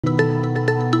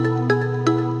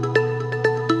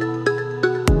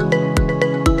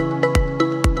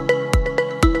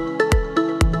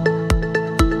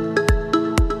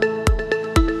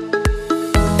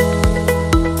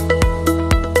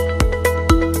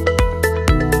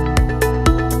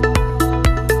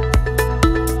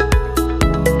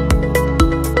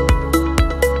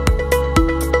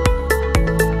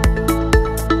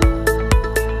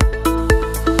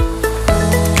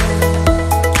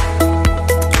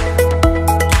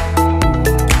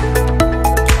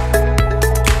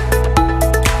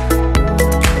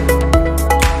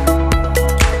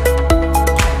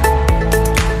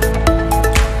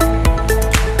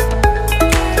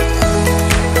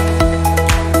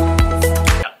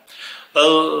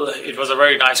it was a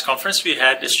very nice conference we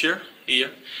had this year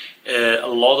here. A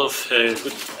lot of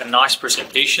good and nice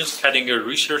presentations, heading your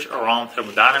research around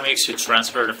thermodynamics to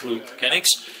transfer and fluid mechanics,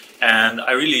 and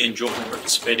I really enjoyed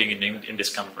participating in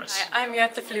this conference. Hi, I'm here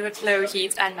at the Fluid Flow,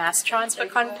 Heat and Mass Transfer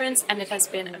Conference, and it has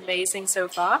been amazing so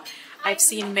far. I've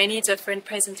seen many different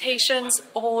presentations,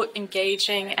 all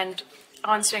engaging and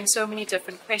answering so many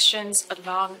different questions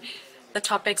along the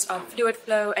topics of fluid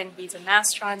flow and heat and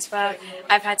mass transfer.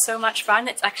 I've had so much fun.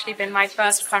 It's actually been my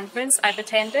first conference I've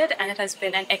attended, and it has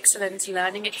been an excellent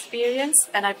learning experience,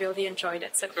 and I've really enjoyed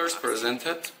it. So first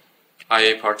presented,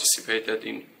 I participated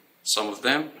in some of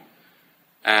them,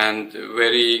 and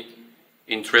very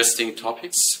interesting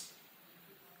topics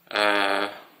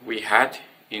we had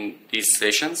in these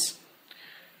sessions,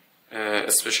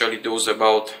 especially those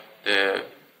about the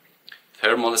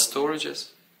thermal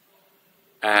storages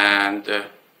and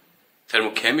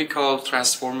thermochemical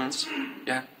transformers.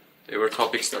 Yeah, they were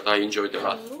topics that I enjoyed a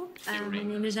lot. Hello, my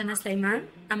name is Jana Sleiman.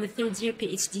 I'm a third-year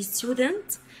PhD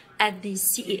student at the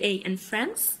CEA in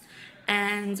France,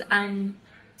 and I'm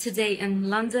today in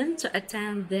London to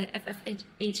attend the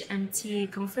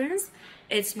FFHMT conference.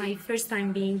 It's my first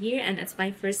time being here, and it's my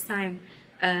first time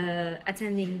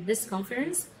attending this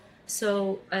conference.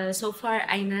 So far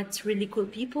I met really cool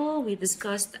people. We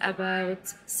discussed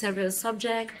about several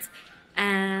subjects,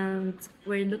 and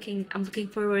I'm looking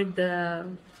forward to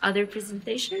other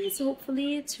presentations,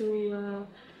 hopefully, to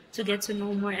get to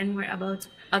know more and more about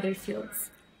other fields.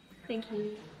 Thank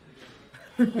you.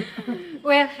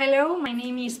 Well, hello, my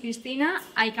name is Cristina.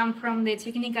 I come from the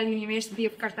Technical University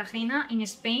of Cartagena in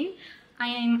Spain. I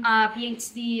am a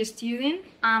PhD student,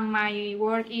 and my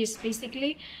work is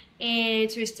basically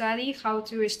to study how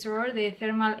to store the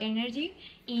thermal energy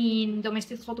in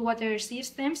domestic hot water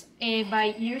systems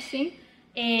by using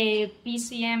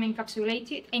PCM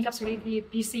encapsulated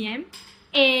PCM.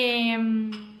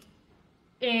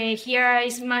 Here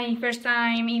is my first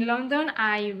time in London.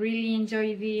 I really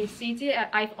enjoy the city.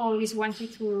 I've always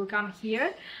wanted to come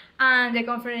here, and the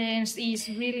conference is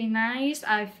really nice.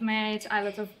 I've met a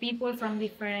lot of people from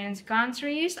different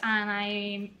countries, and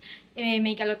I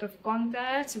make a lot of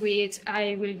contacts which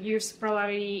I will use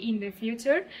probably in the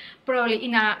future, probably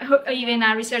in even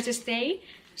a research stay.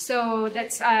 So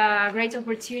that's a great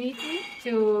opportunity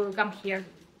to come here.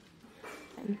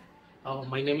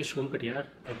 My name is Shom.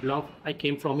 I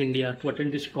came from India to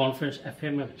attend this conference,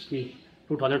 FFHMT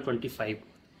 2025.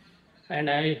 And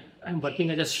I am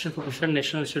working as assistant professor in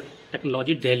National Institute of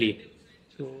Technology, Delhi.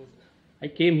 So I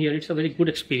came here. It's a very good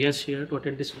experience here to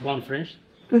attend this conference.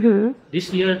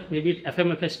 This year, maybe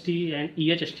FFHMT and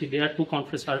EHST, there are two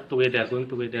conferences are together, going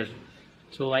together.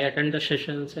 So I attend the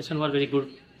session. Session was very good,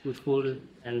 useful,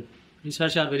 and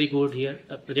research are very good here.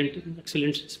 Presenting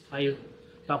excellent, I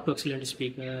talk to excellent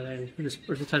speaker and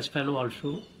research fellow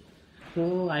also.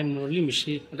 So I'm only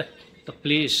missing the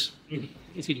place.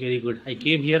 Is it very good? I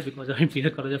came here because of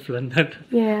Imperial College of London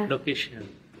location.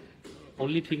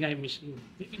 Only thing I'm missing,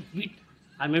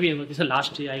 maybe this is the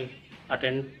last day I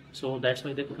attend, so that's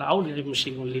why the crowd is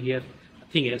missing only here.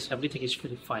 Nothing else. Everything is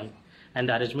very fine, and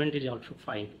the arrangement is also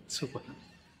fine. Super.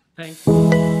 Thank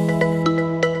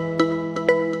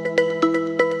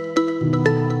you.